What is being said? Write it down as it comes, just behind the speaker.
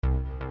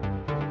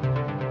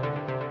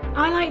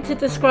I like to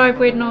describe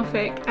Weird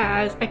Norfolk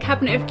as a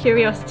cabinet of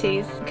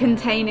curiosities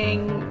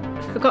containing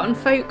forgotten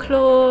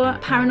folklore,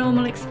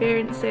 paranormal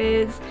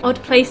experiences, odd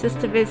places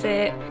to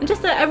visit, and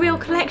just a real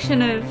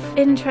collection of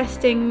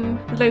interesting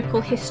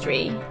local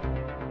history.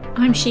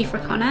 I'm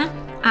Shifra Connor,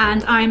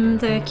 and I'm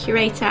the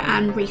curator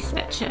and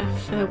researcher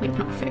for Weird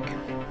Norfolk.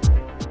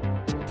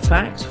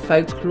 Fact,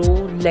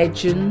 folklore,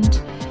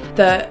 legend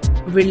that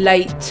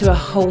relate to a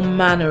whole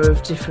manner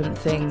of different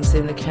things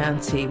in the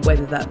county,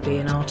 whether that be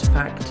an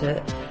artefact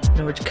at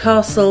Norwich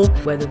Castle,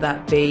 whether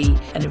that be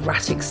an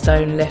erratic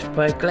stone left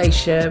by a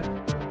glacier.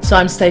 So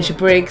I'm Stacia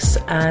Briggs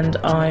and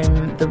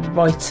I'm the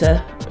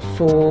writer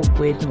for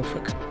Weird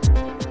Norfolk.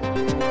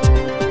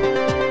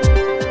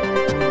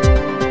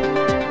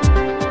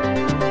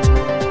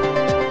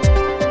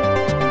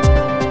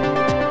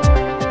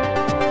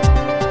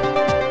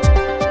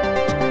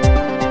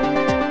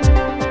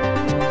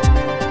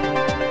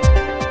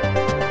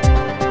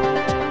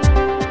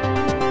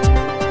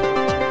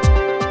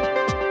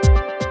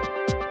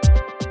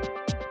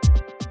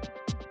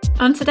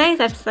 On today's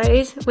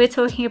episode, we're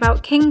talking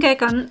about King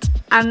Gurgunt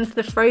and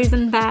the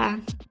Frozen Bear.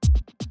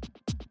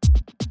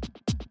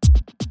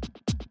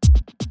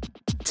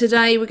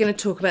 Today we're going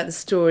to talk about the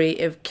story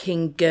of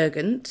King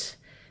Gurgunt,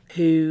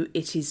 who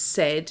it is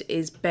said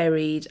is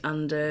buried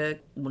under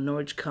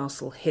Norwich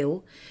Castle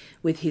Hill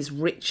with his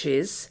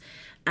riches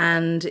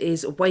and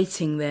is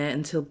waiting there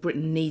until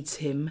Britain needs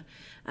him,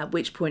 at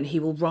which point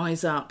he will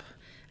rise up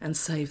and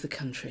save the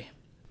country.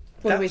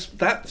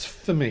 That's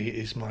for me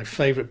is my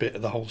favourite bit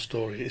of the whole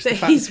story. It's that the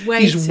fact he's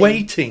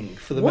waiting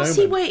for the moment. What's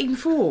he waiting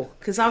for?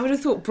 Because I would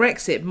have thought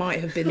Brexit might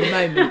have been the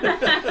moment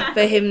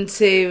for him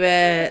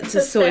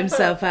to sort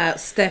himself out,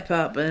 step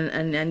up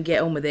and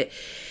get on with it.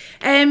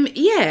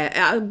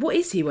 What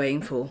is he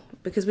waiting for?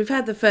 Because we've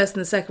had the First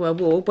and the Second World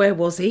War. Where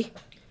was he?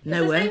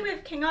 Nowhere. It's the same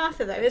with King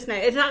Arthur though, isn't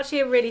it? It's actually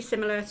a really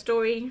similar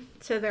story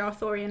to the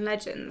Arthurian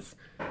legends.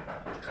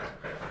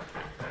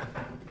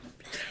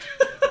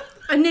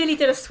 I nearly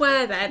did a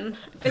swear then.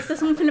 Is there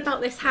something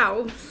about this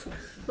house?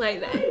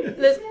 Like,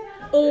 there's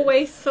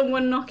always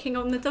someone knocking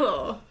on the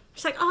door.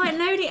 It's like,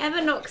 nobody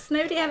ever knocks,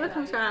 nobody ever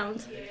comes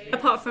round.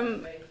 Apart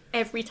from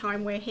every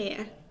time we're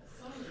here.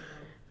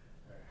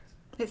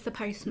 It's the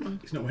postman.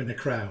 He's not wearing a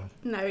crown.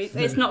 No,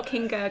 it's not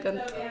King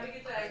Gurgunt. Have a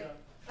good day.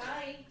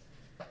 Bye.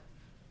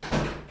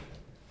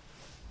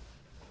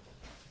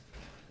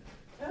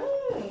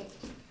 Oh,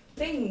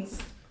 things.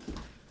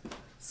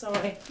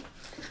 Sorry.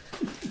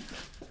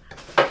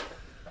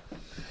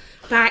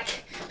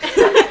 Back. So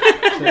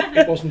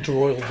it wasn't a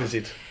royal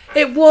visit.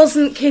 It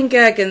wasn't King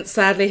Gurgunt,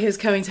 sadly, who's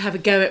coming to have a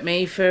go at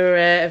me for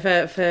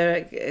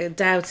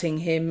doubting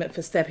him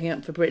for stepping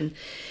up for Britain.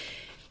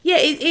 Yeah,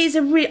 it is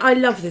I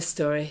love this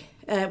story.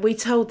 We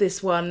told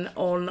this one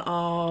on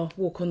our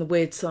Walk on the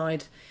Weird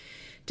Side,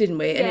 didn't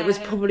we? And it was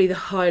probably the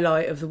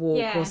highlight of the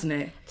walk, wasn't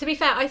it? To be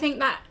fair, I think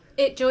that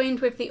it joined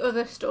with the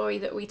other story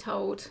that we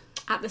told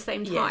at the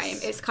same time.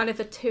 Yes. It's kind of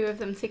the two of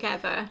them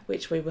together.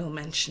 Which we will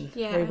mention.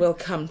 Yeah. We will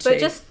come to. But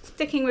just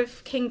sticking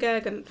with King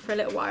Gurgunt for a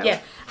little while. Yeah.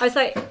 I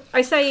say,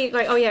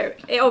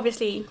 it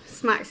obviously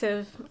smacks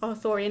of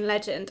Arthurian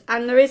legend.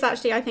 And there is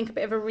actually, I think, a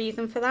bit of a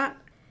reason for that.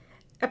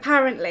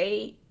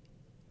 Apparently,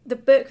 the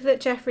book that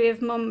Geoffrey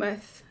of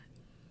Monmouth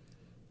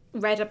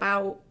read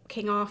about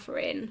King Arthur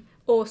in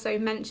also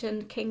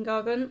mentioned King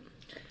Gurgunt.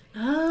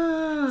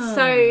 Ah.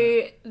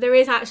 So there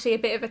is actually a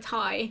bit of a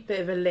tie.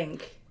 Bit of a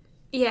link.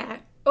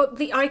 Yeah.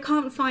 I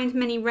can't find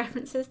many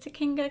references to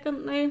King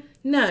Gurgunt though.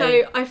 No.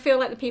 So I feel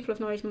like the people of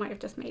Norwich might have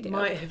just made it up.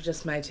 Might have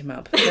just made him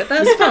up. But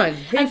that's fine.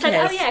 Who and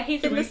cares? said,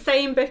 he's in the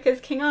same book as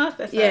King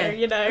Arthur, so,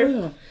 you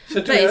know. Oh.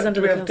 So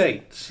do we have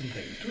dates and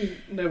things? Do we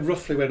know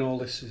roughly when all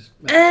this is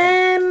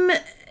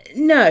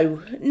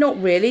No, not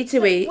really,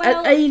 do we? I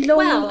have a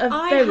long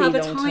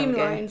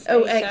timeline.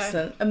 Oh,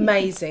 excellent.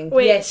 Amazing.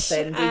 Which, yes,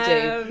 then, we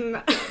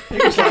do.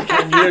 It was like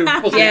I knew.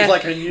 It was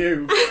like I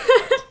knew.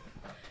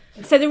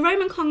 So the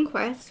Roman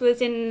conquest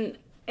was in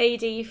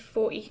AD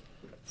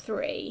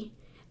 43.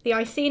 The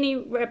Iceni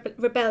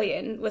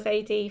rebellion was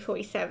AD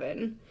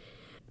 47.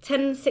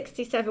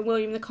 1067,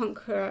 William the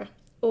Conqueror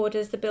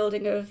orders the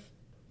building of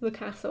the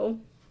castle.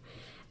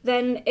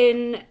 Then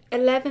in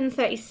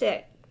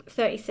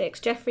 1136,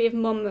 Geoffrey of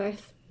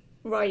Monmouth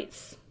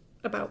writes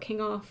about King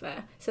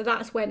Arthur. So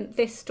that's when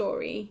this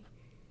story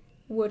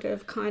would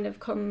have kind of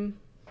come.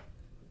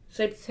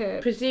 So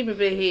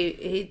presumably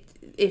he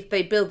if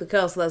they build the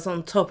castle, that's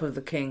on top of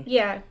the king.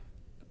 Yeah.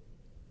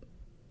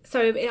 So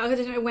I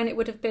don't know when it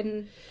would have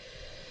been.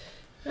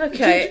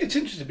 Okay. It's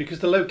interesting because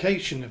the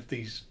location of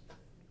these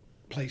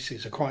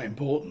places are quite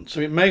important. So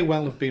it may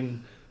well have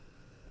been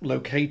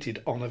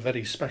located on a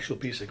very special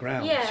piece of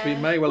ground. Yeah. So it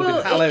may well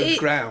have been hallowed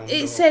ground.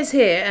 It says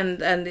here,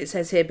 and it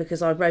says here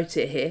because I wrote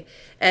it here,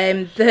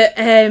 that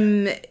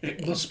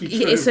it must be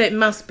true. So it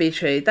must be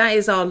true. That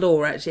is our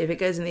law, actually. If it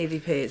goes in the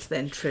EVP, it's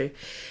then true.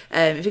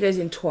 If it goes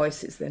in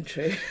twice, it's then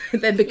true.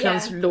 It then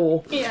becomes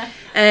law. Yeah.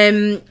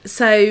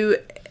 So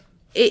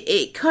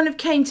it kind of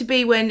came to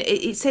be when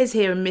it says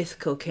here a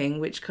mythical king,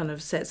 which kind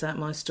of sets out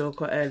my store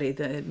quite early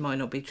that it might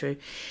not be true.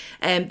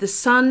 The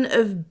son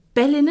of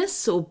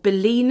Belinus or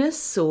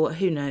Belinus or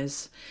who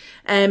knows,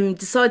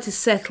 decided to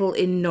settle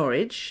in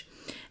Norwich.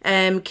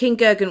 King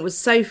Gurgant was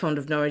so fond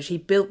of Norwich, he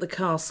built the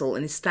castle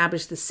and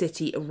established the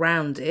city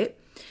around it.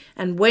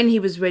 And when he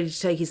was ready to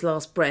take his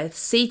last breath,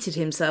 seated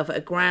himself at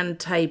a grand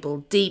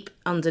table deep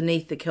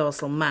underneath the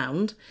castle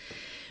mound,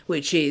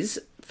 which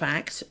is,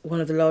 fact, one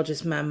of the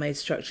largest man-made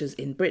structures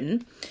in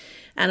Britain.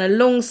 And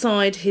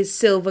alongside his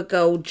silver,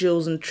 gold,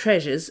 jewels and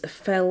treasures,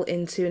 fell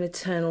into an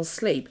eternal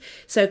sleep.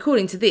 So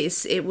according to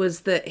this, it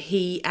was that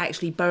he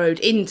actually burrowed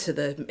into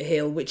the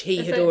hill, which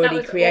he had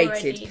already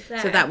created.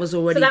 So that was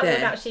already there. So that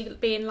would actually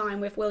be in line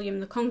with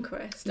William the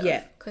Conqueror stuff.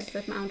 Yeah. Because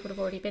the mound would have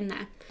already been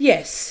there.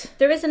 Yes.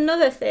 There is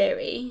another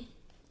theory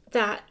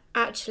that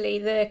actually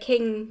the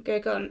King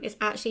Gurgant is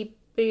actually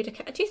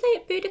Boudica. Do you say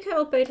it Boudica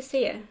or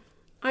Boadicea?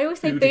 I always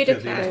say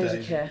Boudica.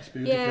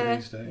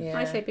 Yeah.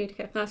 I say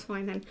Boudica. That's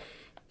fine then.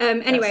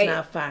 Anyway, that's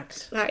now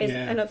fact. That is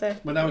another.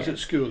 When I was at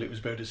school, it was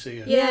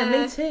Boadicea. Yeah,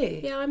 me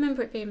too. Yeah, I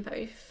remember it being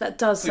both. That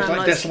does sound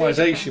like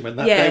decimalisation when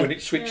that day when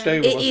it switched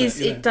over. It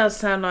is. It does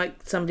sound like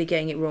somebody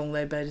getting it wrong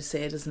though,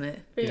 Boadicea, doesn't it?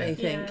 Yeah. Don't you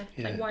think?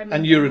 Yeah. Like,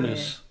 and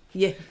Uranus.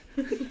 Yeah.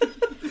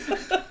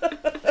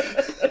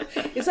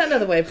 Is that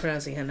another way of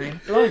pronouncing her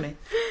name? Blimey.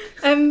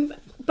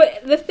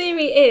 But the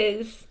theory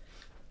is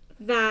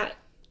that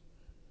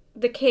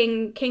the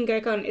King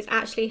Gurgant is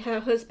actually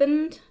her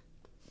husband,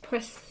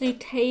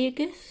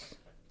 Prasutagus.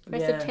 So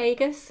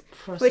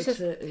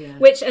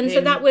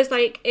that was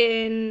like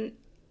in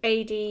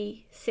AD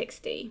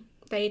 60.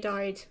 They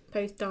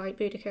both died,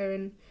 Boudica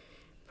and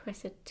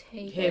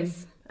Prasutagus. Him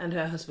and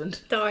her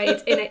husband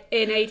died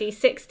in AD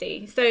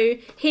 60. So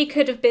he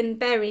could have been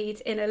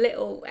buried in a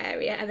little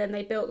area, and then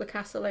they built the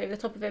castle over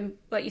the top of him,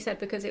 like you said,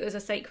 because it was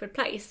a sacred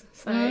place.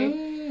 So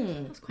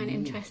that's quite an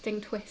interesting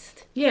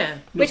twist. Yeah.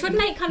 Which would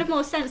make kind of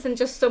more sense than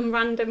just some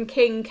random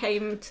king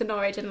came to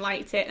Norwich and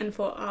liked it and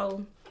thought,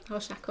 I'll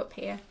shack up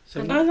here.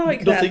 So I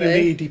like nothing in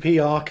the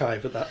EDP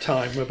archive at that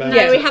time about.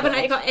 No, we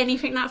haven't got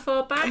anything that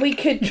far back. We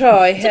could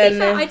try. To be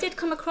fair, I did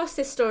come across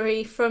this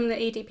story from the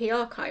EDP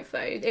archive though.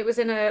 It was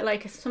in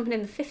something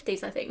in the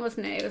 50s, I think,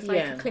 wasn't it? It was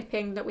like a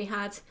clipping that we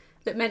had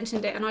that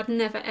mentioned it, and I'd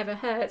never ever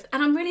heard.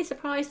 And I'm really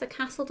surprised that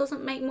Castle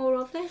doesn't make more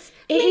of this.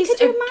 Could you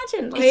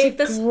imagine?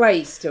 It's a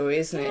great story,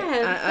 isn't it?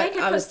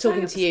 I was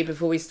talking to you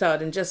before we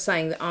started and just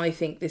saying that I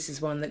think this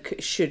is one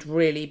that should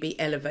really be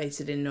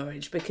elevated in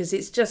Norwich because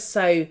it's just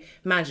so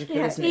magical,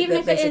 isn't it? Even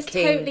if it is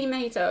totally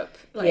made up,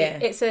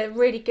 it's a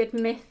really good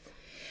myth.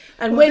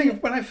 And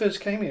when I first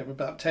came here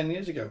about 10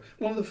 years ago,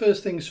 one of the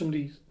first things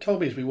somebody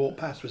told me as we walked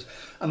past was,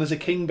 and there's a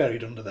king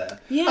buried under there.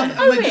 Yeah.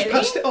 And they just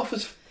passed it off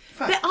as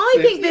but I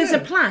think there's a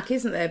plaque,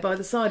 isn't there, by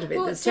the side of it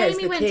that says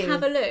Jamie the went king... to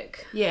have a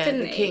look,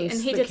 didn't he? And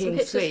he did some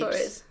pictures for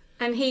us.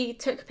 And he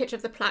took a picture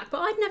of the plaque, but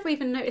I'd never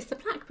even noticed the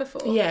plaque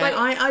before. Yeah,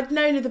 I'd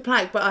known of the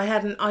plaque, but I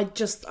hadn't. I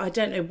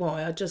don't know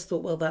why. I just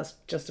thought, well, that's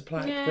just a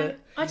plaque. Yeah, but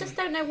I just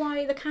don't know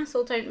why the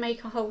castle don't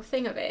make a whole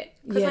thing of it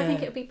because I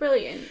think it would be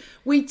brilliant.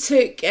 We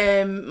took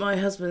my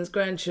husband's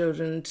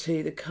grandchildren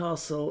to the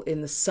castle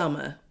in the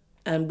summer.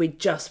 And we'd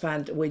just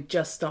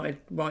started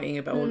writing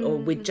about, or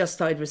we'd just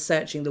started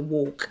researching the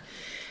walk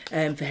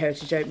for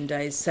Heritage Open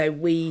Days. So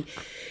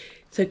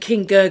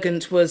King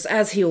Gurgant was,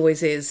 as he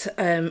always is,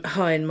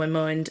 high in my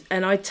mind.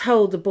 And I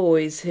told the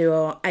boys, who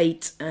are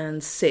 8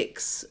 and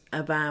 6,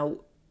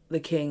 about the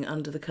king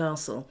under the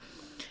castle.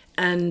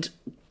 And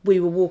we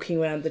were walking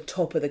around the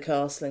top of the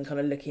castle and kind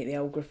of looking at the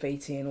old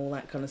graffiti and all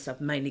that kind of stuff,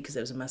 mainly because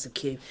there was a massive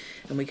queue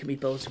and we couldn't be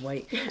bothered to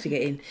wait to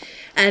get in.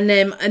 And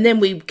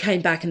then we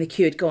came back and the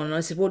queue had gone, and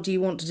I said, what do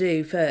you want to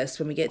do first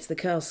when we get to the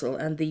castle?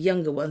 And the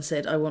younger one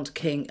said, I want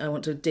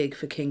to dig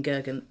for King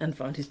Gurgant and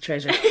find his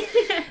treasure.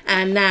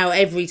 And now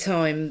every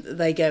time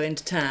they go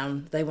into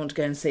town, they want to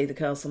go and see the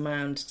castle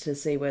mound to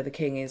see where the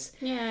king is.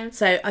 Yeah.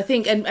 So I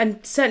think,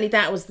 and certainly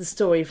that was the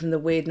story from the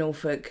Weird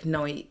Norfolk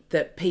night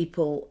that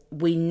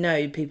we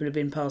know people have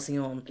been passing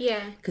on.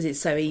 Yeah. Because it's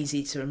so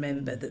easy to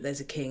remember that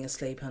there's a king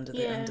asleep under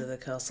the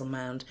castle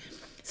mound.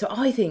 So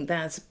I think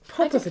that's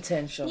proper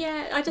potential.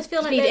 Yeah, I just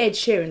feel like need Ed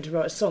Sheeran to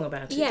write a song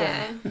about it.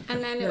 Yeah,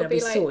 and then it'll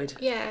be like sorted.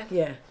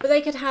 Yeah. But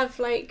they could have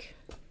like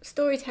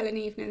storytelling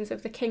evenings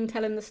of the king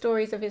telling the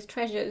stories of his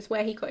treasures,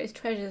 where he got his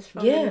treasures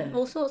from, and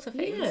all sorts of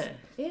things.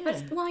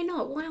 Yeah. Why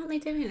not? Why aren't they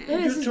doing it?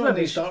 Just during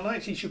these dark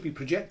nights, he should be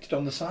projected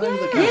on the side of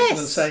the castle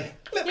and say,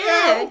 "Let me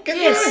out, get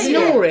me out of here."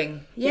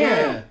 Snoring.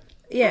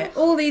 Yeah.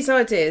 All these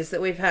ideas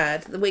that we've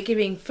had that we're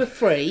giving for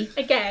free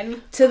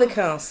again to the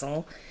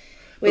castle.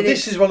 But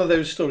this is one of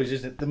those stories,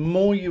 isn't it? The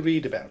more you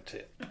read about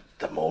it,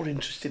 the more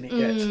interesting it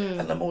gets,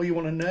 and the more you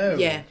want to know.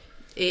 Yeah,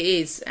 it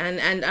is,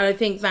 and I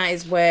think that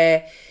is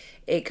where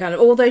it kind of.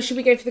 Although, should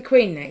we go for the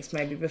Queen next,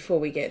 maybe before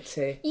we get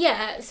to?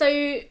 Yeah.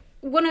 So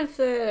one of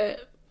the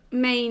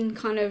main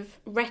kind of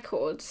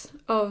records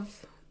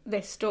of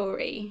this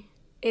story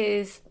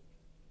is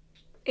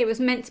it was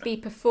meant to be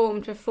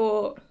performed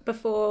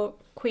before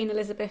Queen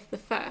Elizabeth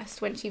I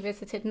when she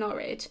visited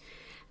Norwich.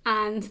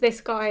 And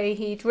this guy,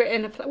 he'd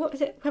written a play. What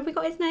was it? Have we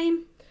got his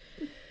name?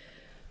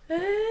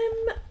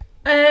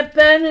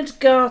 Bernard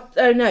Garter.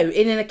 Oh no,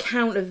 in an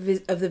account of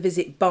the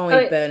visit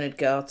by Bernard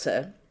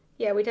Garter.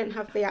 Yeah, we don't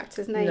have the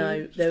actor's name.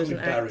 No, there was an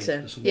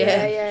actor.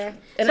 Yeah.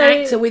 An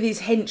actor with his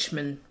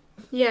henchman.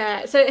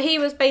 Yeah, so he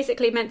was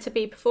basically meant to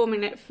be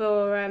performing it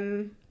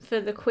for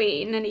the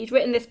Queen, and he'd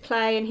written this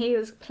play, and he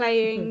was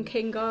playing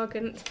King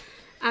Gargant,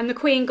 and the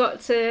Queen got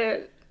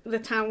to the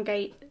town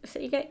gate,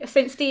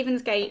 St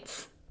Stephen's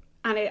Gates,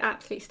 and it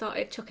absolutely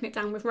started chucking it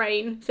down with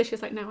rain. So she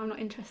was like, "No, I'm not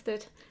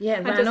interested." Yeah,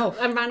 and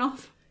ran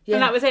off. Yeah.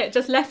 And that was it.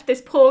 Just left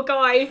this poor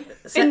guy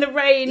in the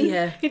rain.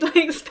 Yeah. He'd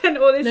spent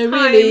all this time.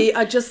 No, really,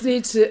 I just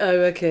need to...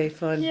 Oh, okay,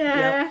 fine.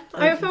 Yeah. Yep.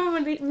 I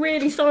felt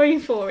really sorry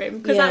for him,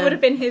 because that would have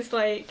been his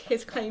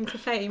claim to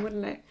fame,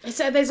 wouldn't it?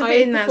 So there's a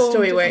bit in that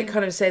story where it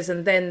kind of says,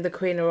 and then the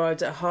Queen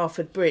arrived at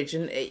Harford Bridge,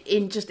 and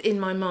in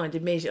my mind,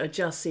 immediately, I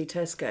just see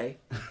Tesco.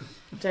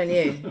 Don't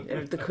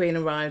you? The Queen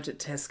arrived at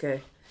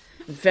Tesco.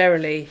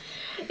 Verily.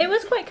 It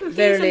was quite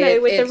confusing, though,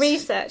 with the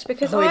research,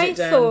 because I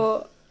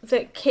thought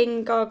that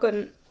King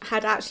Gargant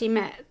had actually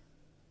met,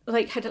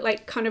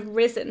 had kind of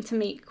risen to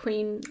meet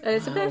Queen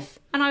Elizabeth,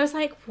 and I was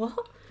like,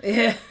 what?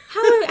 Yeah.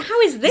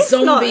 How is this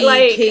Zombie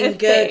not King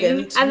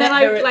Gargant? And then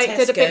I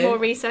did a bit more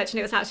research, and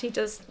it was actually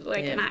just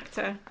an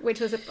actor, which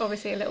was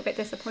obviously a little bit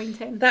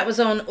disappointing. That was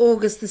on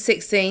August the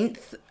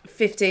 16th,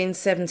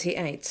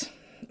 1578.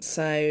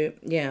 So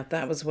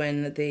that was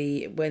when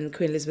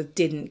Queen Elizabeth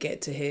didn't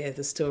get to hear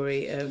the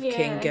story of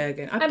King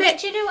Gargant. I bet.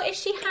 Do you know what? If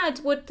she had,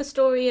 would the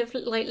story have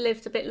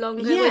lived a bit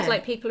longer?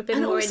 Would people have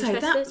been more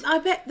interested? I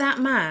bet that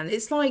man.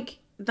 It's like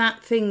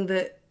that thing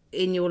that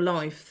in your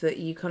life that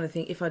you kind of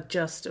think, if that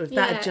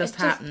had just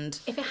happened,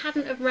 if it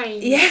hadn't have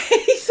rained. Yeah,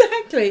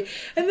 exactly.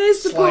 And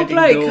there's the poor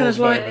bloke kind of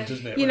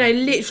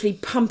literally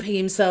pumping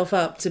himself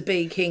up to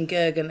be King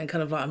Gargant and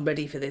kind of I'm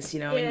ready for this,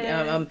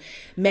 I'm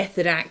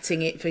method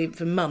acting it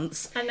for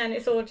months. And then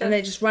it's all just... And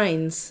then it just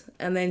rains.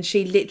 And then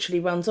she literally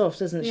runs off,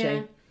 doesn't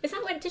she? Is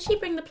that did she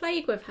bring the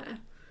plague with her?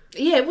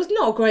 Yeah, it was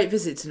not a great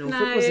visit to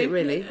Norfolk, was it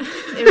really?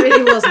 It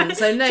really wasn't.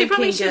 So no, she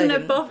probably King shouldn't Gargant.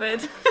 have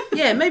bothered.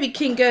 Yeah, maybe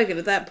King Gargant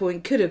at that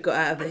point could have got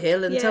out of the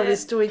hill and told his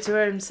story to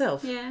her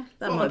himself. Yeah.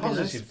 That might be nice. A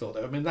positive thought,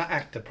 though. I mean, that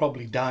actor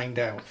probably dined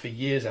out for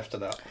years after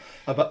that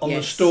on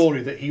the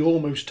story that he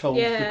almost told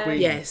the Queen.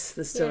 Yes,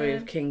 the story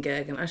of King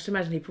Gargant. I should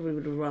imagine he probably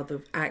would have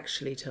rather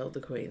actually told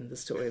the Queen the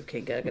story of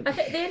King Gargant.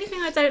 The only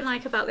thing I don't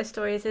like about this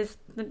story is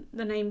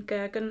the name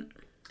Gargant.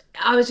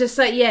 I was just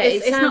saying,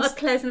 it's not a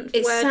pleasant word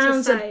to say. It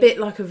sounds a bit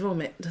like a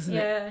vomit, doesn't it?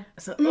 Yeah.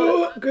 It's like,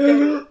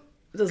 doesn't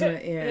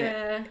it?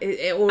 Yeah.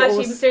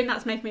 Actually, doing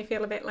that's making me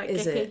feel a bit like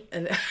Gippy.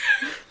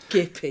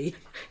 Gippy.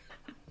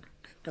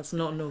 That's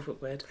not a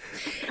Norfolk word.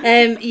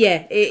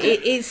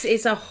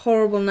 It's a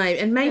horrible name,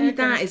 and maybe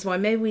that is why.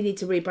 Maybe we need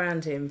to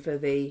rebrand him for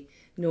the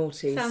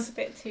naughties. Sounds a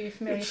bit too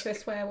familiar to a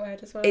swear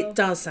word as well. It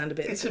does sound a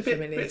bit too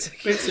familiar. It's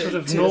sort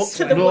of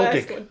to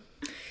Nordic.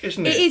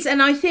 Isn't it? It is, and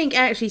I think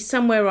actually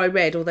somewhere I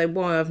read, although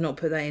why I've not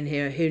put that in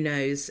here, who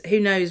knows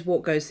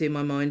what goes through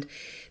my mind,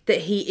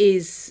 that he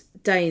is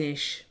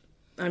Danish.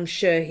 I'm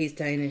sure he's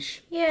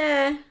Danish.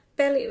 Yeah.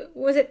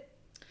 Was it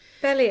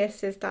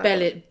Bellius is that?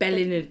 Bilious.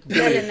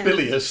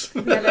 Bellinus.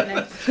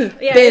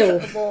 Yeah, Bill.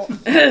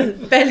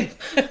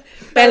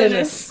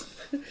 Bellinus.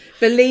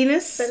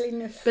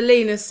 Bellinus.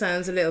 Bellinus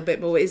sounds a little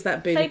bit more. Is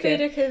that Boudica? Say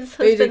Boudica's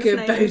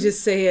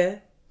husband's name. Boudicca.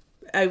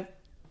 Oh,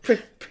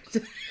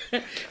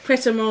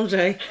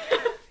 Pret-a-manger.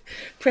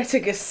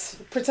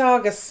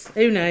 Pretagus.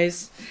 Who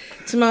knows?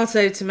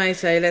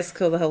 Tomato. Let's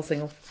call the whole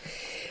thing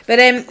off. But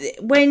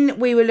when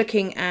we were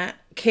looking at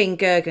King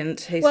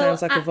Gargant, who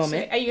sounds like a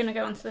vomit. Are you going to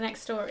go on to the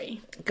next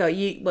story? Go,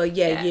 you. Well,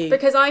 you.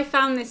 Because I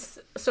found this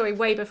story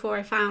way before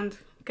I found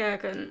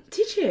Gargant.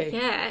 Did you?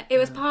 Yeah, it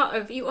was part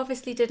of... You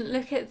obviously didn't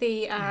look at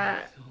the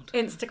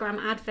Instagram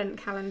advent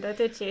calendar,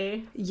 did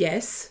you?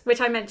 Yes.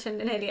 Which I mentioned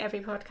in nearly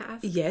every podcast.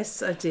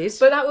 Yes, I did.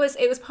 But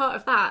it was part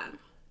of that.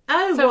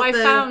 Oh, so I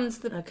found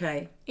the...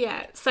 Okay.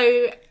 Yeah,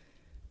 so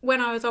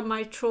when I was on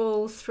my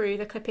trawls through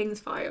the clippings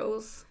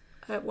files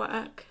at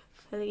work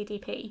for the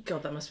EDP...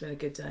 God, that must have been a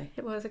good day.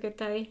 It was a good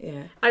day.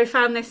 Yeah. I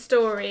found this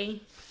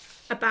story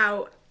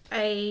about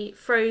a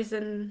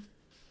frozen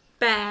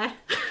bear.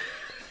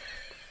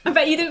 I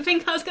bet you didn't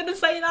think I was going to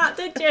say that,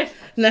 did you?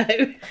 No.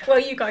 Well,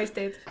 you guys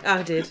did.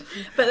 I did.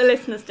 But the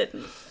listeners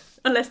didn't.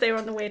 Unless they were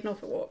on the Weird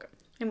Norfolk Walk.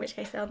 In which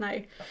case they'll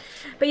know.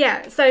 But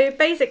yeah, so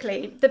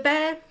basically, the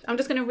bear, I'm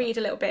just going to read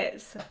a little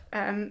bit.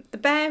 The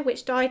bear,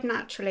 which died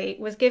naturally,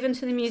 was given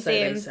to the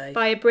museum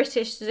by a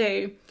British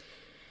zoo.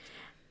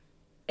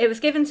 It was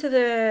given to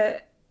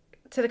the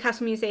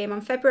Castle Museum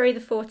on February the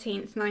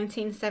 14th,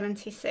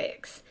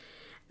 1976.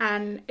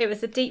 And it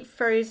was a deep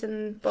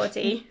frozen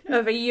body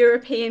of a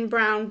European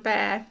brown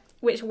bear,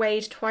 which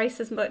weighed twice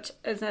as much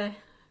as a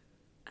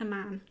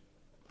man.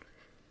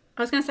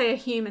 I was going to say a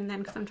human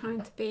then, because I'm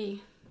trying to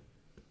be...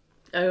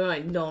 Oh,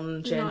 right,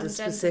 non-gender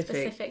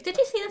specific. Did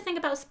you see the thing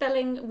about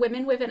spelling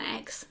women with an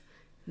X?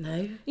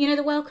 No. You know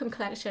the Wellcome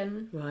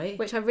Collection? Right.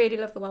 Which I really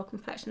love the Wellcome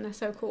Collection. They're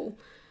so cool.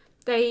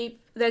 They're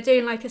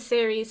doing like a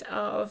series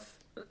of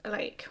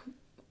like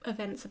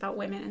events about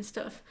women and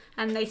stuff,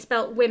 and they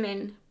spelt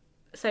women,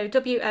 so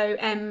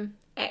WOMXN,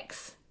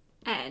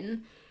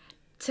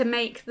 to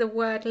make the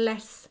word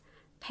less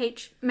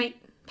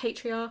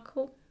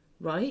patriarchal.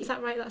 Right. Is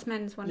that right? That's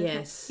men's one.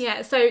 Yes. Isn't it?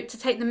 Yeah. So to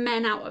take the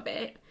men out of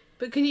it.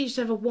 But can you just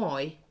have a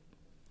Y?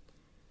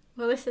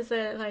 Well, this is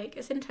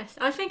it's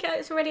interesting. I think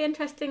it's really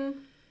interesting.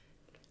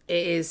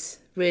 It is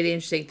really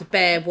interesting. The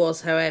bear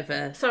was,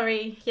 however,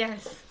 Sorry.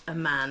 Yes. a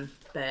man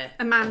bear.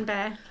 A man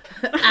bear.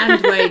 And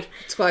weighed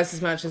twice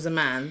as much as a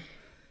man.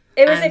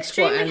 It was And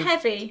extremely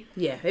heavy.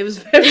 Yeah, it was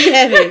very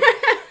heavy.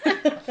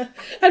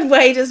 And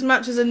weighed as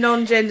much as a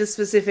non-gender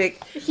specific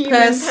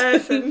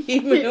Person.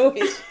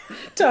 humanoid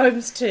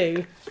times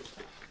 2.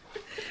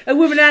 A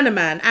woman and a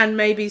man, and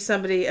maybe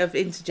somebody of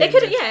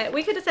intergender.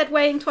 We could have said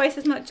weighing twice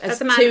as much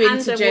as a man 2 and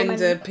a intergender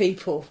woman.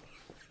 people.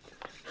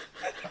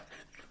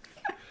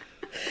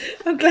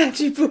 I'm glad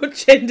you brought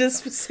gender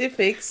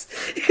specifics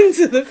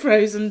into the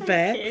frozen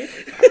bear.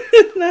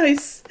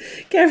 Nice.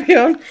 Carry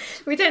on.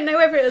 We don't know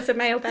whether it was a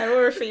male bear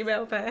or a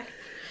female bear.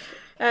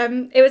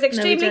 It was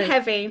extremely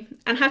heavy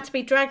and had to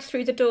be dragged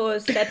through the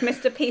doors, said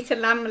Mr. Peter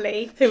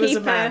Lamley, Who was a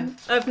keeper man.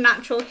 of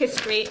natural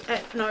history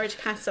at Norwich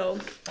Castle.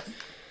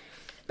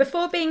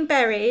 Before being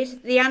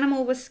buried, the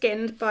animal was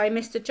skinned by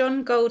Mr.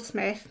 John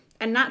Goldsmith,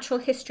 a natural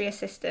history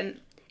assistant.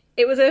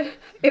 It was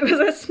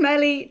a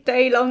smelly,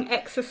 day-long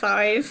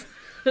exercise.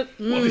 What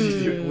did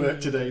you do at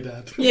work today,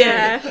 Dad?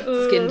 Yeah.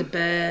 Skinned a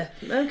bear.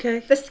 Okay.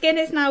 The skin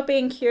is now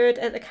being cured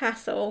at the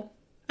castle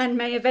and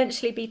may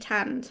eventually be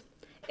tanned.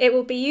 It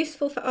will be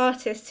useful for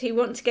artists who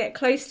want to get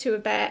close to a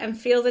bear and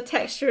feel the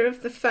texture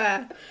of the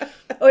fur,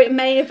 or it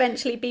may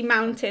eventually be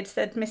mounted,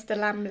 said Mr.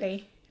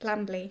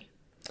 Lambley.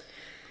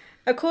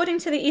 According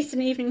to the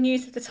Eastern Evening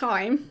News of the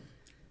time,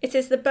 it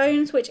is the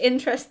bones which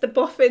interest the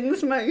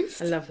boffins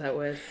most. I love that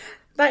word.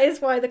 That is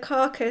why the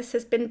carcass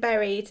has been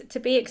buried, to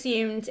be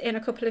exhumed in a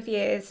couple of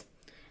years.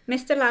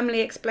 Mr. Lamley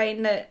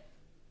explained that,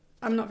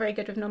 I'm not very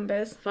good with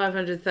numbers.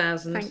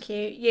 500,000. Thank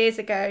you. Years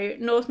ago,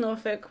 North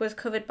Norfolk was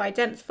covered by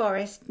dense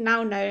forest,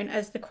 now known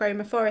as the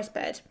Cromer Forest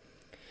Bed.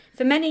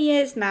 For many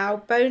years now,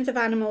 bones of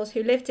animals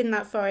who lived in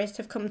that forest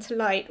have come to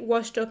light,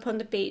 washed up on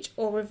the beach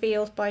or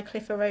revealed by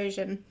cliff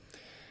erosion.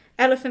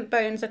 Elephant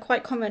bones are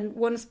quite common.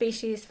 One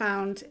species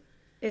found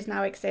is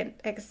now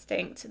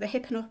extinct. The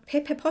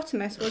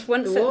hippopotamus was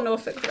once a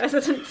Norfolk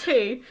resident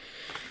too.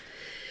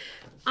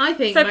 I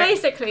think So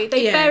basically,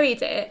 they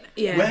buried it.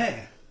 Yeah.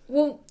 Where?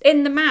 Well,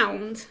 in the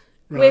mound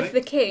Right. with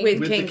the king. With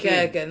With King the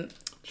king. Gurgen.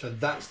 So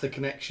that's the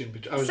connection.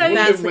 I was So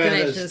wondering That's the where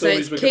connection. those So stories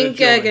it's were King going to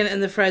join. Gurgen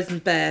and the Frozen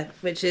Bear,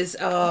 which is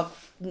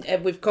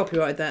we've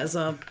copyrighted that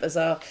as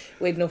our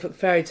Weird Norfolk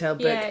fairy tale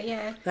book.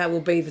 Yeah. That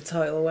will be the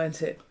title,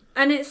 won't it?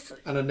 And it's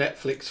And a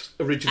Netflix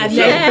original A film.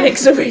 Yeah.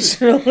 Netflix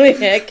original,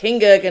 yeah. King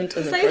Gurgen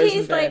to the so Frozen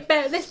he's Bear. like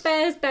this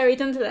bear's buried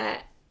under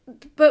there,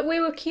 but we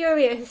were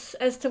curious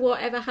as to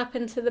whatever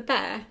happened to the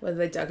bear. Whether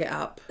they dug it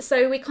up.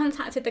 So we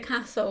contacted the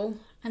castle,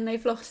 and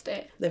they've lost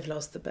it. They've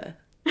lost the bear.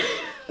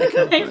 They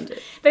can't find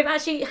it. They've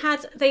actually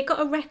they got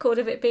a record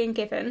of it being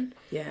given.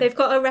 Yeah. They've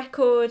got a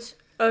record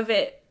of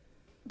it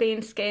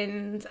being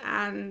skinned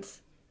and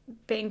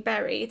being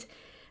buried,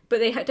 but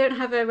they don't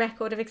have a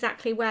record of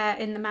exactly where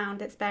in the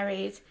mound it's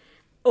buried,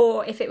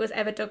 or if it was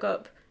ever dug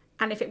up,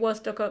 and if it was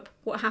dug up,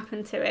 what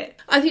happened to it.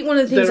 I think one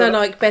of the things There I are-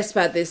 like best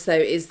about this, though,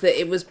 is that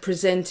it was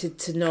presented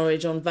to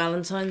Norwich on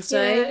Valentine's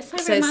Day. Yeah, it's so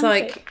it's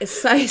romantic. like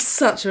it's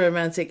such a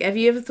romantic. Have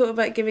you ever thought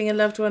about giving a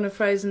loved one a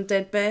frozen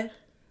dead bear?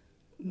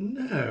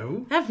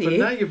 No. Have But you?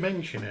 now you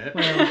mention it.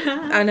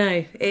 I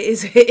know it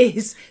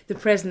is the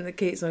present that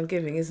keeps on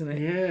giving, isn't it?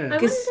 Yeah. I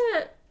 'Cause-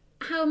 wonder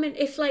how many,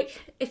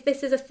 if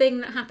this is a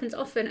thing that happens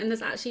often, and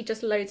there's actually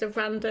just loads of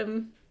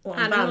random What,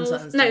 on animals.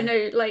 Valentine's No,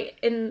 Day? like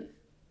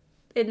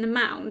in the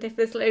mound, if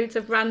there's loads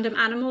of random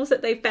animals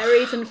that they've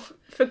buried and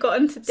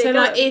forgotten to dig So,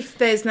 like, up. if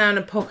there's now an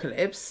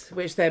apocalypse,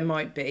 which there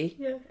might be,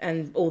 Yeah.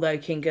 and although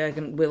King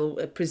Gurgen will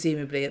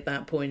presumably at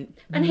that point,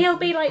 And he'll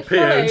be like Appear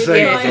and followed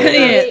say by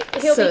it.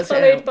 Yeah. he'll Sort be it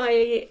followed out.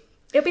 by.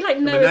 It'll be like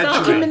Noah's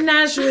Ark. menagerie. a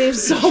menagerie of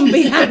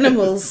zombie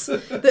animals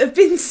that have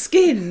been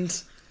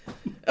skinned.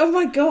 Oh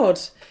my god!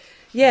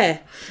 Yeah.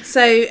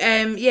 So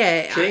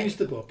yeah. Change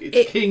the book.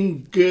 It's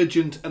King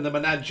Gurgent and the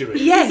Menagerie.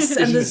 Yes,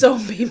 and the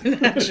zombie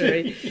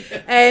menagerie.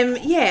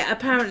 Yeah.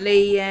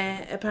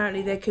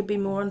 Apparently there could be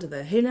more under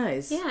there. Who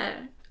knows? Yeah,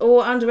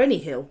 Or under any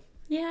hill.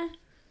 yeah.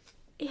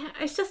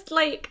 It's just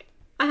like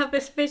I have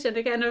this vision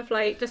again of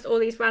like just all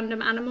these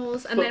random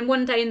animals, and then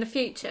one day in the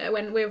future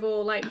when we're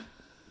all like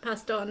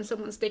passed on,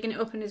 someone's digging it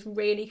up and is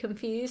really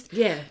confused.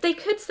 Yeah. They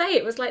could say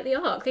it was like the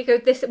Ark. They go,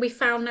 we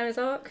found Noah's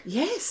Ark.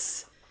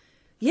 Yes.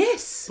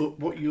 Yes. But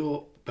what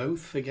you're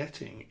both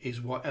forgetting is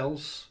what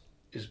else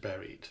is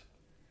buried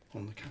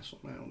on the castle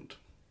mound.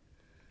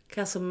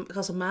 Castle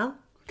Mal.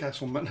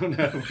 Castle mound?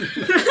 No.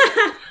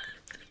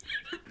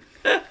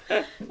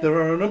 There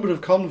are a number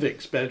of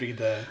convicts buried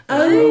there.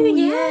 as Oh well.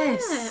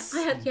 yes. I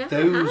had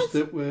Those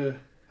that were.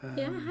 I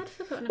had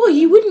forgotten. Well, about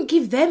you them. wouldn't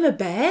give them a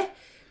bear,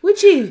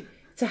 would you?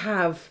 To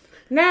have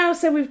now,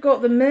 so we've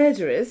got the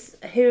murderers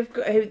who've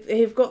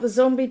got the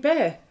zombie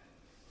bear.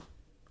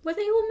 Were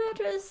they all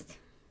murderers?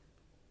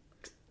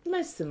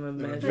 Most of them were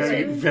murderers.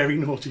 Very, very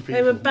naughty people.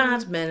 They were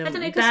bad men. And I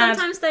don't know, because bad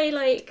sometimes they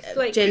like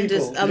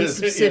genders, People.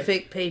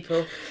 unspecific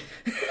people.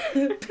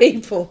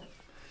 People.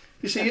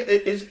 You see,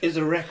 it is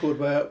a record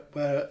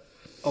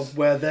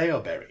where they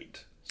are buried.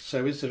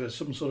 So is there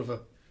some sort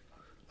of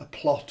a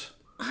plot?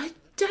 I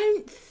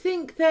don't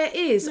think there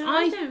is. No,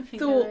 I don't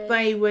think thought there is.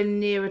 they were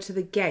nearer to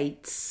the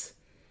gates.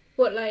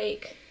 what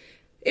like.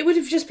 It would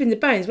have just been the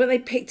bones, weren't they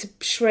picked to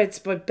shreds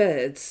by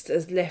birds,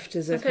 as left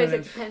as a I suppose kind it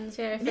of. depends.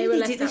 Yeah, if Maybe they were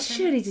left they out.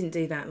 surely didn't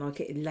do that like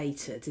it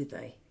later, did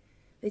they?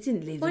 They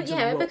didn't leave Well, them to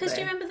yeah, rot because do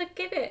there. you remember the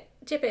gibbet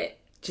Gibbet.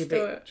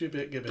 story?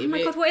 Gibbet, gibbet. Oh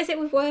my god, what is it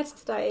with words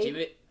today?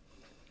 Gibbet.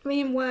 Me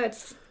and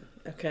words.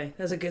 Okay,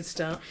 that's a good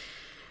start.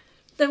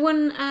 The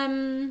one.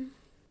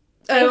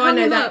 They Oh, I hung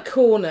know him that up.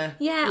 corner.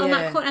 Yeah, on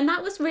that corner, and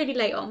that was really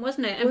late on,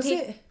 wasn't it? And Was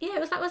it? Yeah,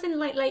 that was in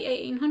like late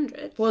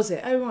 1800s. Was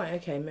it? Oh right,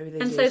 okay, maybe they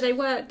And did.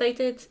 so they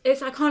did.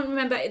 It's I can't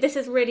remember. This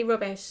is really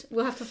rubbish.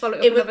 We'll have to follow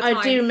it It up was, another time.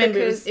 I do remember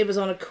because it was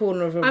on a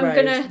corner of a I'm road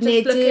gonna just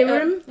near look it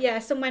up. Dereham. Yeah,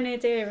 somewhere near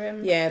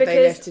Dereham. Yeah, because,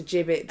 they left a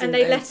gibbet, didn't and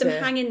they left them to-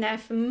 hanging there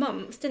for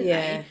months, didn't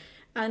Yeah. they?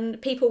 And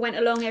people went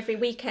along every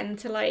weekend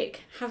to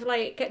like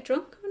get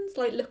drunk and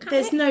like look at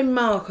There's it. no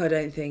mark, I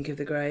don't think, of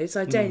the graves.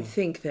 I don't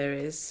think there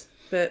is,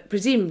 but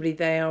presumably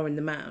they are in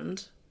the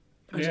mound.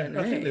 I don't know.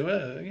 I think they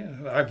were.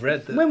 Yeah, I've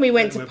read that. When we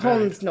went they to were buried.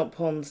 Ponds, not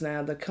Ponds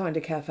now, the kind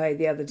of cafe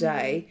the other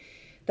day,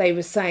 they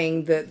were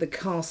saying that the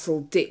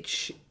castle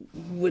ditch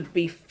would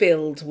be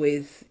filled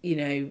with,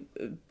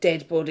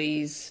 dead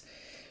bodies,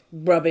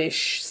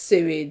 rubbish,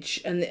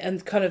 sewage,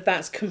 and kind of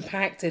that's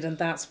compacted, and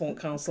that's what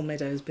Castle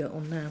Meadow is built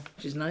on now,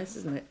 which is nice,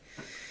 isn't it?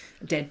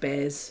 Dead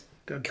bears,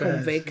 Dead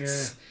convicts,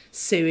 bears,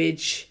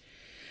 sewage.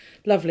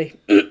 Lovely.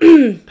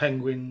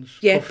 penguins,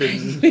 Yeah,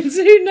 puffins,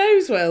 who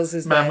knows what else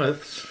is there?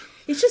 mammoths.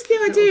 It's just the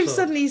idea of Also-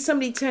 suddenly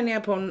somebody turning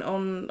up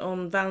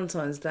on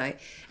Valentine's Day,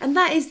 and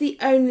that is the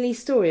only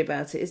story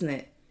about it, isn't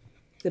it?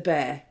 The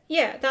bear.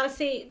 Yeah, that's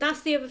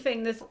the other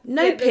thing. There's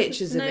No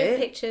pictures of no it.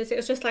 pictures. It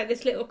was just like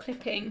this little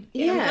clipping.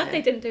 Yeah. I'm glad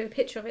they didn't do a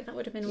picture of it. That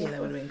would have been awful. Yeah,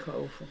 that would have been quite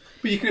awful.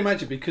 But you can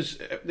imagine because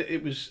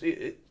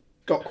it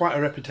got quite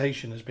a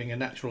reputation as being a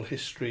natural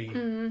history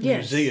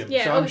Yes. museum.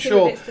 Yeah, so I'm obviously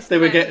sure with its they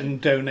were display. getting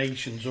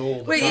donations all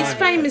the Well, time. it's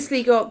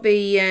famously got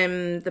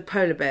the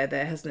polar bear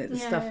there, hasn't it? The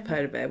Yeah. stuffed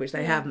polar bear, which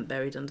they haven't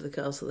buried under the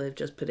castle. They've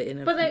just put it in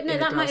a. But in a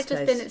that might glass have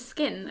just case. been its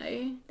skin,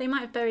 though. They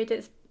might have buried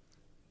its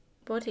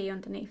body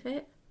underneath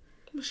it.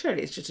 Well,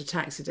 surely it's just a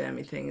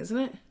taxidermy thing, isn't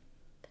it?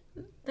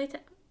 They d-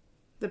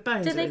 The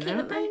bones. do are they in keep there, the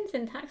aren't they? bones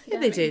in Yeah,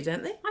 taxidermy? they do,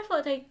 don't they? I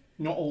thought they.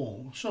 Not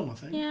all, some I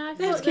think. Yeah,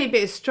 They have to keep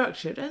it as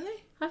structure, don't they?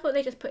 I thought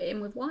they just put it in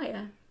with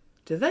wire.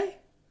 Do they?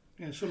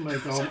 Yeah, some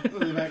make,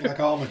 they make like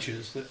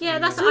armatures. That Yeah,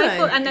 that's Do what I they?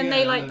 thought. And then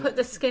they Yeah, like and put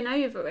the skin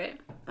over it.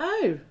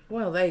 Oh,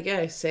 well, there you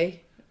go.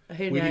 See,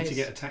 who we knows? need to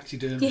get a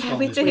taxidermist Yeah, on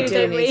we this do, We program.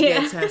 do don't need to we?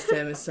 get Yeah. a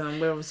taxidermist on.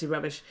 We're obviously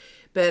rubbish.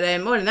 But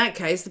well, in that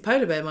case, the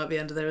polar bear might be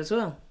under there as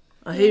well.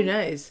 Who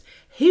knows?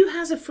 Who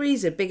has a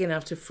freezer big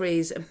enough to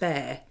freeze a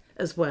bear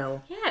as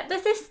well? Yeah,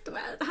 there's this.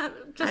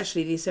 Just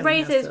Actually, the Assembly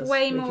House raises does.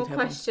 way We more could have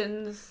one.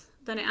 questions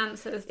than it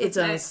answers. It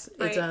doesn't does.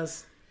 Like, It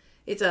does.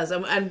 It does.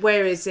 And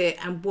where is it?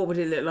 And what would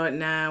it look like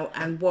now?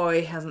 And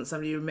why hasn't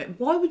somebody remembered?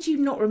 Why would you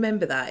not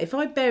remember that? If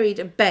I buried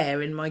a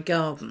bear in my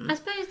garden, I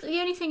suppose the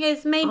only thing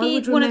is I maybe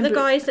would one of the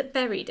remember it- guys that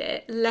buried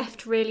it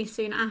left really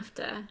soon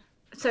after.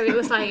 So it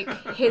was like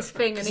his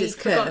thing and because he it's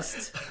forgot.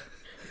 cursed.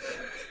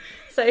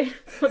 So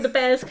what the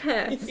bear's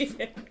cursed.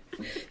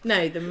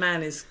 No,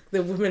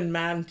 the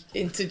woman-man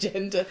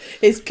intergender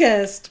is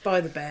cursed by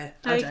the bear.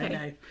 I don't Okay.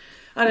 know.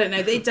 I don't know.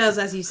 It does,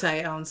 as you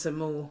say, answer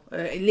more,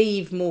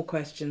 leave more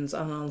questions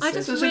unanswered. I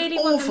just There's really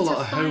an want awful them to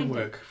lot of find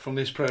homework from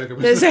this programme.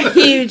 There's a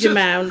huge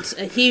amount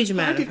I of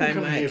didn't come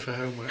here homework, for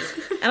homework.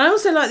 and I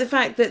also like the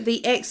fact that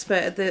the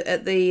expert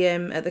at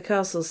the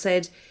castle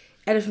said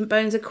elephant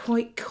bones are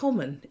quite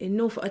common in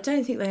Norfolk. I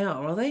don't think they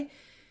are they?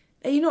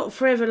 Are you not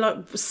forever like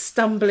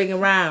stumbling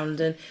around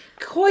and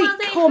quite Well,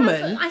 they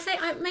common?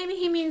 maybe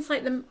he means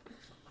like the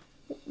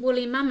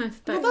woolly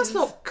mammoth bones. Well, that's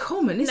not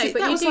common, is No, it? but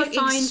That you was do like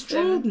find them.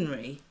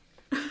 extraordinary.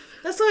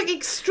 That's like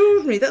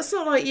extraordinary. That's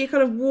not like you're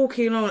kind of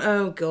walking along.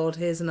 Oh God,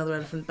 here's another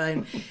elephant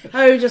bone.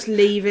 Oh, just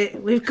leave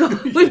it. We've got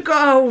a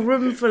whole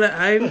room full at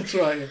home. That's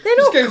right. They're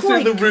Just not go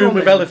quite through the room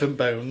common. of elephant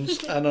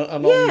bones and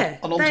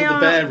onto they the are-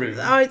 bear room.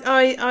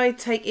 I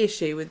take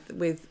issue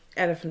with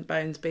elephant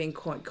bones being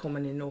quite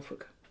common in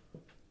Norfolk.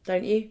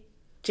 Don't you?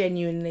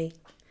 Genuinely.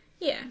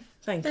 Yeah,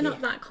 Thank they're you.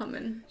 not that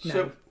common.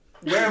 So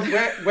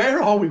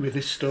where are we with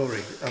this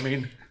story? I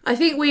mean, I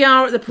think we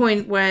are at the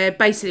point where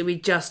basically we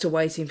just are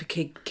waiting for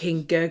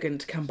King Gurgen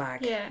to come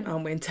back, Yeah.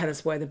 aren't we, and tell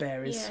us where the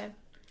bear is. Yeah,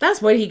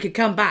 That's when he could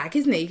come back,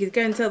 isn't it? He could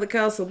go and tell the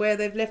castle where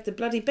they've left the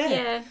bloody bear.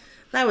 yeah.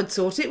 That would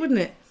sort it, wouldn't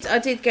it? I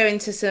did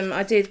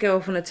go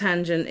off on a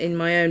tangent in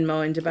my own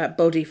mind about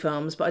body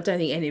farms, but I don't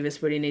think any of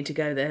us really need to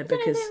go there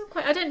because,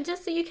 Does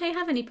the UK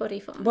have any body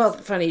farms? well,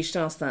 funny you should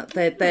ask that.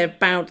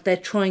 They're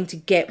trying to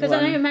get one. because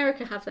I know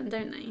America have them,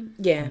 don't they?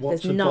 Yeah,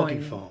 what's there's a 9. body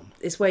farm?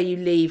 It's where you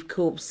leave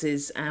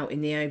corpses out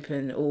in the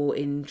open or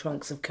in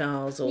trunks of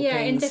cars or Yeah,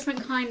 in things.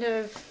 different kind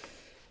of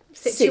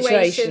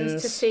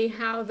situations to see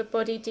how the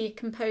body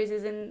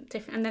decomposes in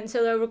different, and then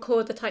so they'll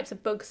record the types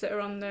of bugs that are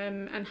on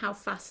them and how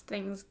fast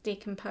things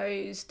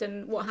decomposed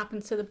and what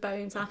happens to the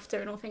bones after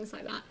and all things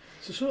like that.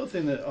 It's the sort of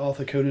thing that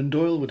Arthur Conan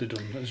Doyle would have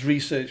done as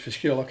research for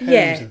Sherlock Holmes.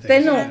 Yeah, and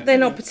things, they're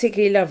not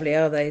particularly lovely,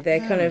 are they? They're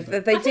kind of I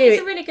think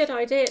it's a really good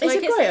idea. It's a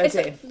great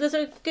idea. There's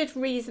a good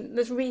reason.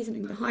 There's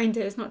reasoning behind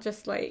it. It's not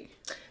just like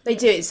they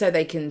do it so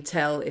they can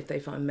tell if they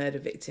find murder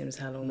victims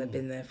how long they've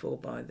been there for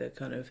by the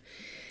kind of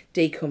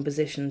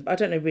decomposition. I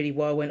don't know really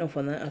why I went off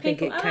on that. I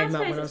think it came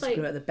up when I was talking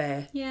about the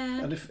bear.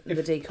 Yeah. And if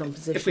the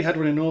decomposition. If we had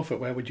one in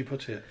Norfolk, where would you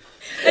put it?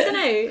 I don't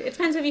know. It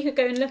depends if you could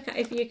go and look at.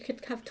 If you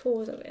could have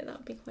tours of it, that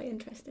would be quite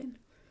interesting.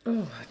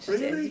 Oh,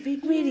 it'd be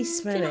really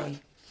smelly.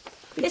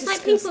 It's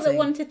like people that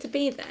wanted to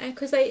be there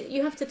because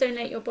you have to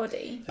donate your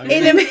body.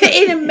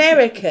 In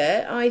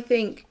America, I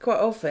think quite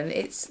often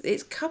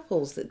it's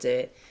couples that do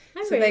it.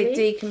 Oh, so really? they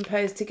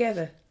decompose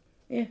together.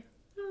 Yeah.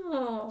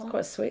 Oh, it's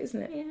quite sweet,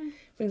 isn't it? Yeah.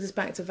 Brings us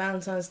back to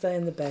Valentine's Day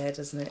and the bear,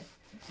 doesn't it?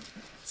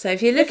 So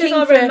if you're looking this is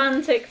our for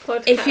romantic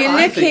podcast. If you're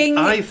looking,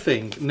 I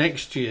think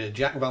next year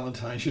Jack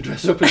Valentine should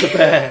dress up as a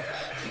bear.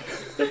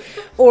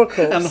 Or a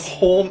corpse. And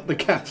haunt the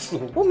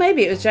castle. Well,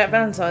 maybe it was Jack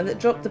Valentine that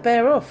dropped the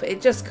bear off.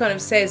 It just kind of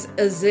says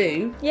a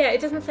zoo. Yeah,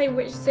 it doesn't say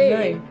which zoo.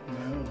 No.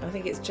 I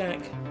think it's Jack.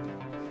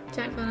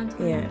 Jack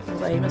Valentine. Yeah,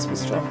 although he must be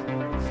strong.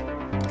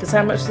 Because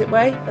how much does it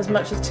weigh? As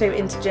much as 2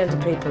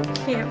 intergender people.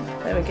 Yeah.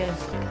 There we go.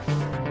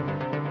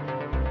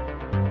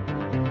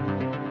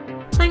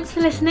 Thanks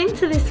for listening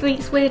to this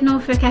week's Weird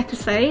Norfolk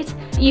episode.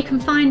 You can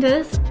find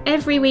us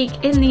every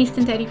week in the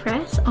Eastern Daily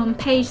Press on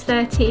page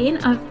 13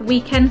 of the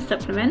Weekend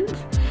Supplement.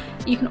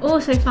 You can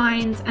also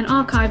find an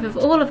archive of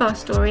all of our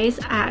stories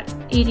at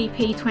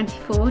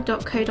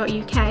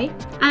edp24.co.uk.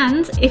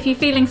 And if you're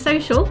feeling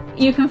social,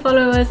 you can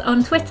follow us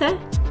on Twitter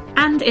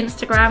and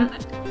Instagram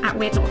at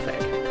Weird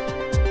Norfolk.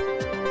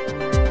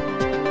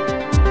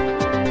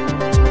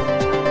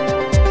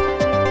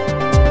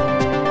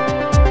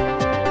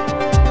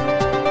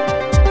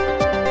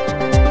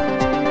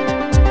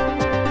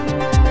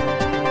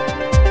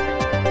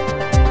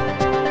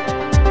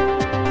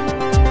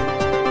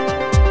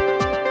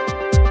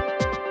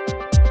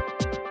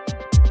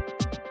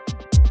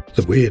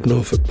 The Weird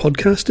Norfolk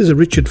podcast is a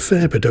Richard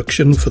Fair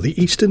production for the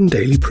Eastern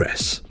Daily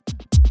Press.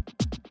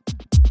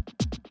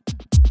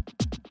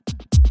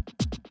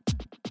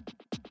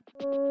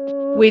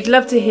 We'd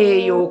love to hear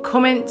your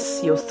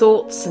comments, your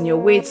thoughts and your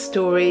weird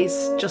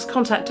stories. Just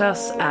contact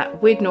us at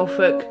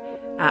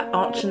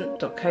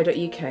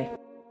weirdnorfolk@archant.co.uk.